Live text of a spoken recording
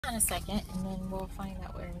on a second, and then we'll find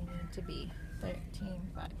out where we need to be.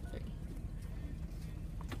 1353.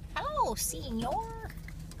 Hello, senor.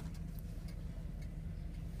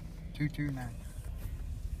 229.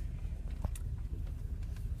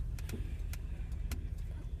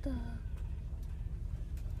 The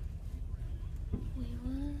wait,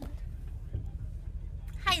 what?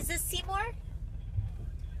 Hi, is this Seymour?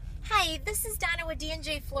 Hi, this is Donna with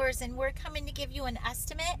D&J Floors, and we're coming to give you an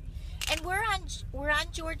estimate. And we're on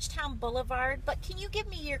Georgetown Boulevard, but can you give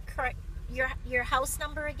me your house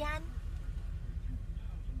number again?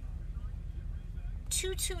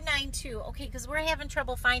 2292. Okay, because we're having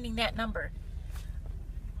trouble finding that number.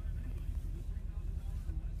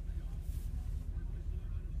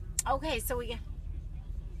 Okay, so we.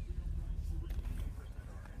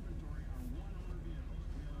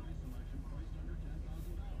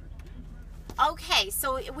 Okay,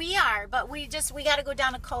 so we are, but we got to go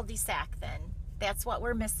down a cul-de-sac then. That's what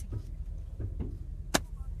we're missing.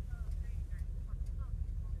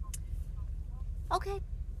 Okay.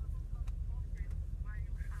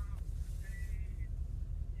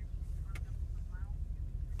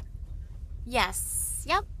 Yes.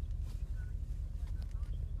 Yep.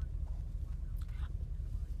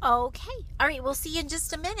 Okay. All right, we'll see you in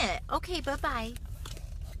just a minute. Okay, bye-bye.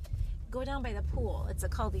 Go down by the pool. It's a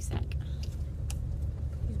cul-de-sac.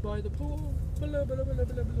 He's by the pool.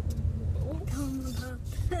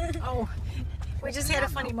 Oh, we just had a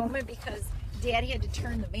funny moment because Daddy had to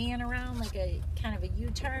turn the van around like a kind of a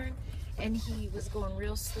U-turn, and he was going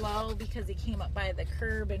real slow because he came up by the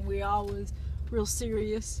curb, and we all was real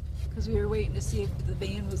serious because we were waiting to see if the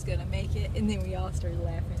van was gonna make it, and then we all started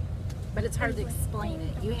laughing. But it's hard to explain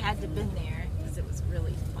it. You had to have been there because it was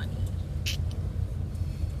really funny.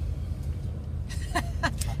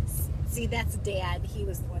 See, that's Dad. He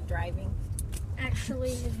was the one driving.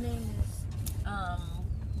 Actually, his name is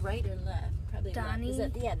Right or left? Probably Donnie.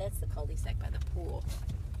 left. Is that, yeah, that's the cul-de-sac by the pool.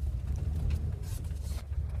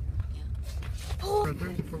 Yeah. Oh.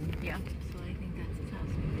 There's the pool. Yeah. So I think that's his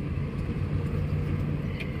house.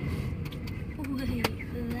 wait,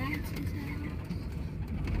 that's his house.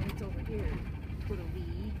 It's over here. Put a V.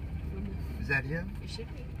 Is that him? It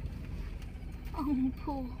should be. Oh,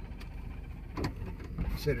 pool.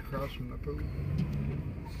 Sit across from the pool.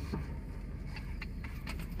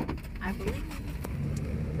 I believe.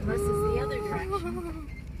 Unless it's the other direction.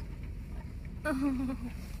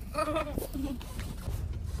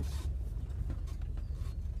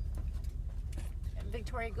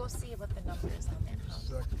 Victoria, go see what the number is on that house.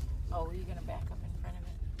 Second. Oh, are you going to back up in front of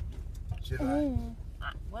it? Should I?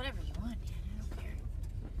 Whatever you want, Dad. I don't care.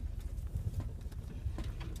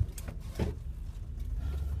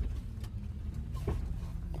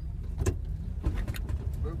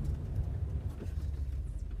 Boop.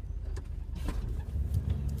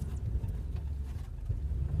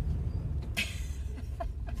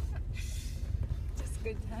 Just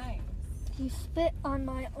good times. He spit on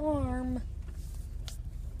my arm.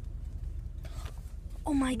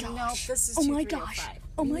 Oh my gosh. No, this is Oh my gosh. 2305.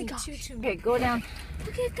 Oh You my need gosh. 22. Okay, go down.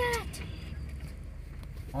 Look at that.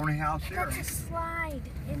 Only house here. That's a slide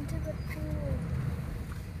into the pool.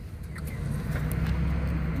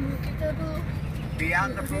 Look at the pool. Be out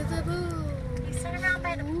in the Look pool. at the pool. You sit around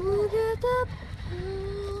by the pool. Look at the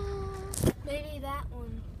pool. Maybe that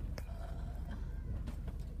one.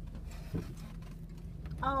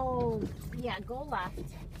 Oh, yeah, go left.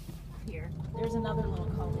 Here. There's another little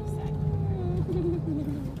cul-de-sac.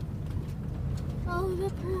 Oh, the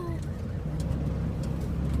pool.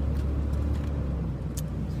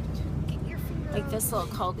 Get your finger Like out. this little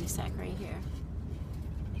cul-de-sac right here.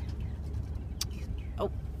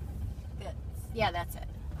 Oh. Yeah, that's it.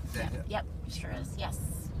 Is that it? Yep, sure is. Yes.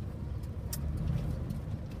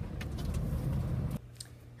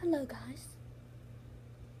 Hello, guys.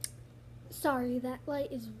 Sorry, that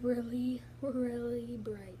light is really, really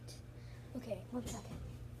bright. Okay, 1 second.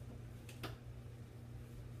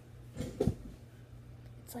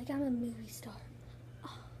 It's like I'm a movie star.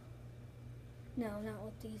 Oh. No, not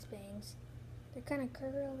with these bangs. They're kind of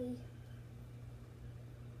curly.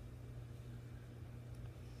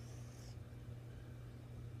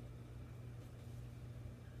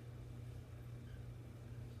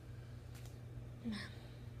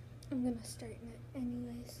 I'm gonna straighten it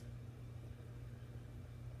anyways.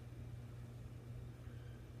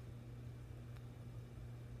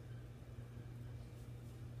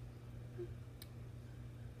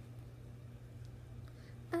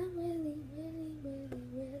 I really, really, really,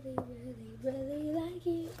 really, really, really like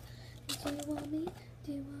you. Do you want me?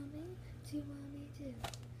 Do you want me? Do you want me to?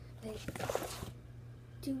 Wait.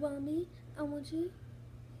 Do you want me? I want you.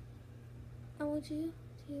 I want you.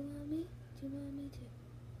 Do Do you want me? Do you want me to?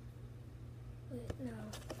 Wait, no.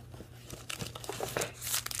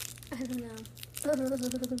 I don't know.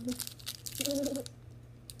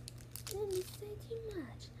 Didn't say too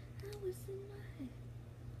much. I was in my head.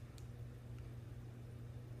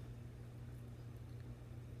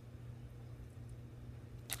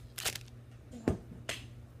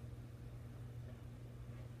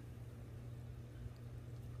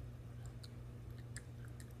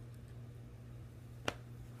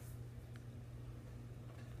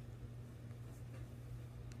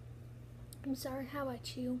 I'm sorry how I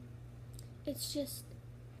chew. It's just,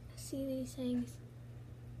 I see these things.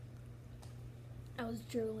 I was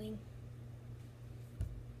drooling.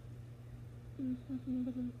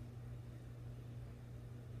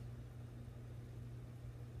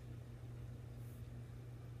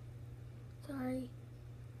 Sorry.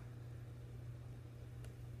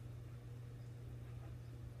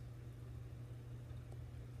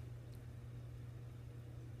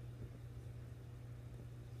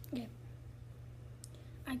 Okay.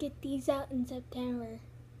 I get these out in September.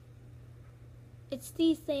 It's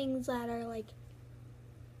these things that are like,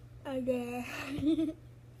 okay.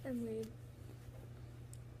 I'm weird.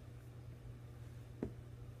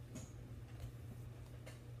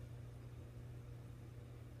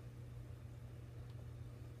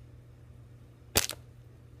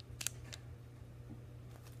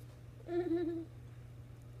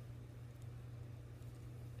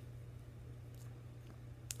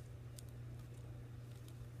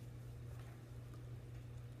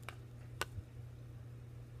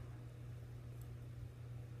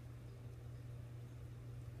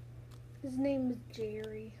 His name is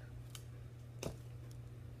Jerry.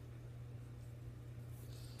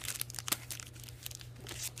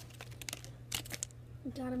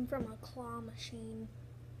 Got him from a claw machine.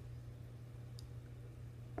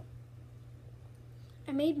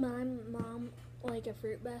 I made my mom like a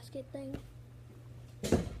fruit basket thing.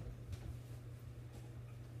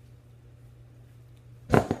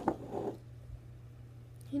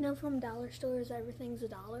 You know, from dollar stores, everything's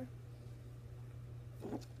 $1.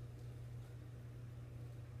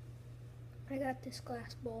 I got this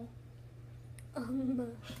glass bowl.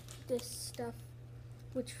 This stuff,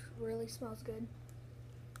 which really smells good.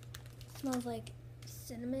 Smells like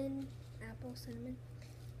cinnamon, apple cinnamon.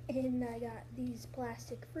 And I got these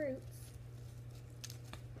plastic fruits.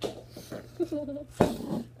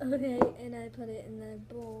 Okay, and I put it in the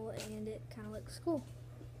bowl and it kind of looks cool.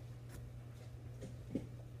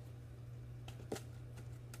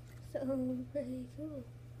 So pretty cool.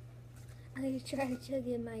 I tried to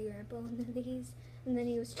give my grandpa one of these and then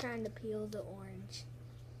he was trying to peel the orange.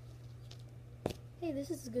 Hey, this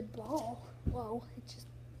is a good ball. Whoa, it just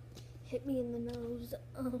hit me in the nose.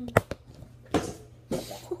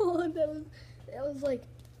 that was like,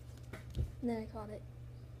 and then I caught it.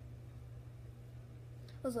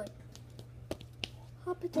 I was like,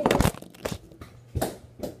 hot potato.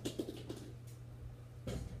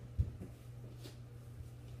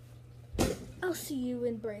 I'll see you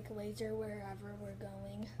in Break Laser wherever we're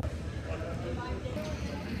going.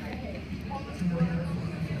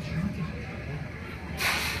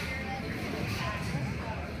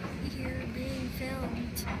 You're being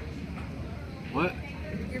filmed. What?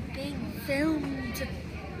 You're being filmed.